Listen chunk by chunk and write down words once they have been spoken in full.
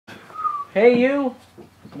Hey you,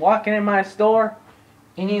 walking in my store.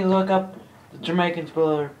 You need to look up the Jamaican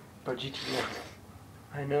spoiler for GTA.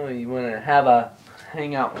 I know you want to have a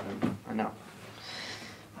hangout with him. I know.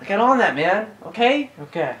 Get on that, man. Okay?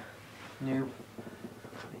 Okay. Noob.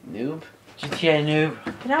 Noob. GTA noob.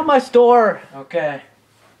 Get out of my store. Okay.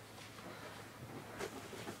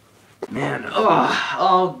 Man,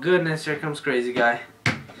 oh goodness, here comes crazy guy.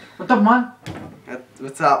 What up, man?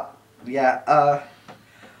 What's up? Yeah,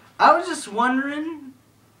 I was just wondering.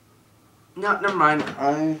 No, never mind.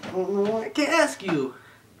 I don't know what I can ask you.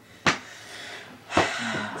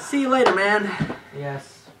 See you later, man.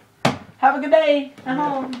 Yes. Have a good day at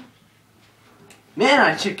home. Man,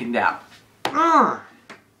 I chickened out.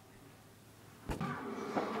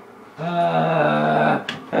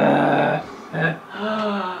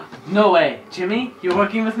 No way. Jimmy, you're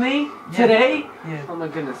working with me today? Yeah. Oh my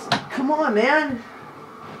goodness. Come on, man.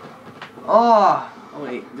 Oh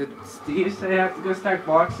wait, did Steve say I have to go stack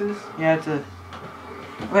boxes? Yeah, it's a...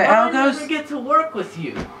 Wait, I I'll go... never get to work with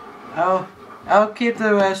you. I'll keep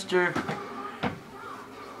the register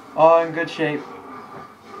all in good shape.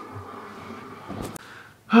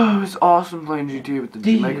 It was awesome playing GTA with the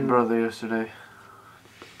Damn. Jamaican brother yesterday.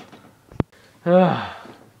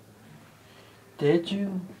 Did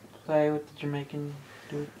you play with the Jamaican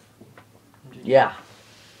dude? Yeah.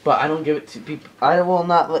 But I don't give it to people. I will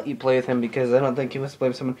not let you play with him because I don't think he wants to play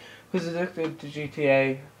with someone who's addicted to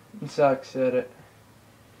GTA and sucks at it.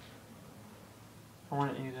 I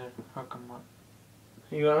want you to hook him up.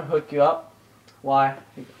 You want to hook you up? Why?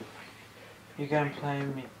 You gotta play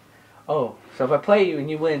with me. Oh, so if I play you and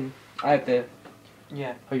you win, I have to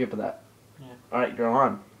Yeah. hook you up with that. Yeah. Alright, you're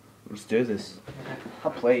on. Let's do this. Okay. I'll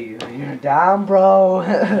play you. You're down, bro.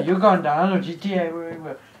 You're going down or GTA?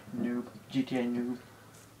 Where? Noob. GTA noob.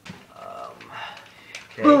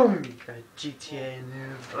 Okay. Boom! GTA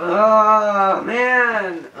noob. Oh,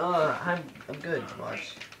 man. I'm good.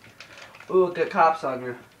 Watch. Ooh, got cops on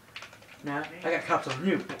you. Now, I got cops on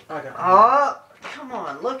you. I got Oh, come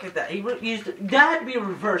on. Look at that. He used it. That had to be a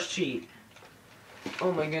reverse cheat.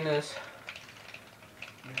 Oh, my goodness.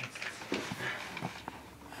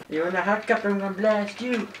 You're in a helicopter, I'm gonna blast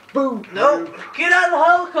you. Boom! Nope. Get out of the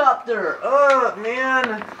helicopter. Oh,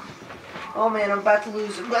 man. Oh, man. I'm about to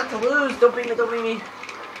lose. I'm about to lose. Don't beat me. Don't beat me.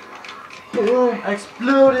 Boom!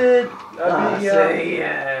 Exploded!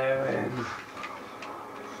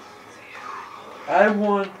 I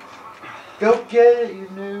won. Go get it, you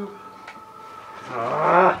noob.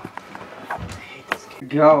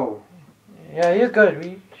 Go. Yeah, you're good.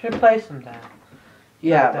 We should play sometime.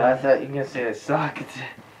 Yeah, but I thought you were going to say I suck.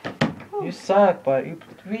 You suck, but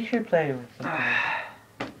we should play with sometime.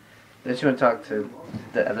 Don't you want to talk to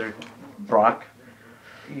the other Brock?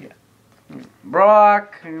 Yeah.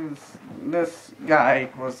 Brock, this guy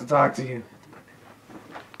wants to talk to you.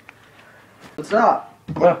 What's up?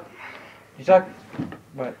 Well, you suck,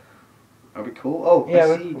 but Are we cool? Oh, yeah, I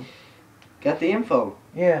we're see. cool. Got the info.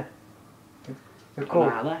 Yeah. We're cool.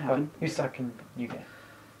 How that happened? But you suck and you get.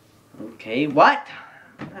 Okay, what?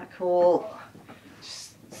 Not cool.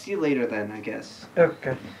 Just see you later then, I guess.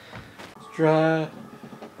 Okay. Subscribe.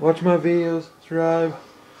 Watch my videos. Subscribe.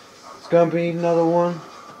 It's gonna be another one.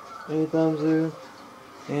 8 thumbs up.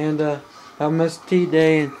 And have a Mr. T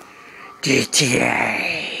day and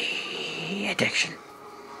GTA addiction.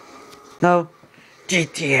 No.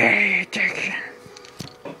 GTA addiction.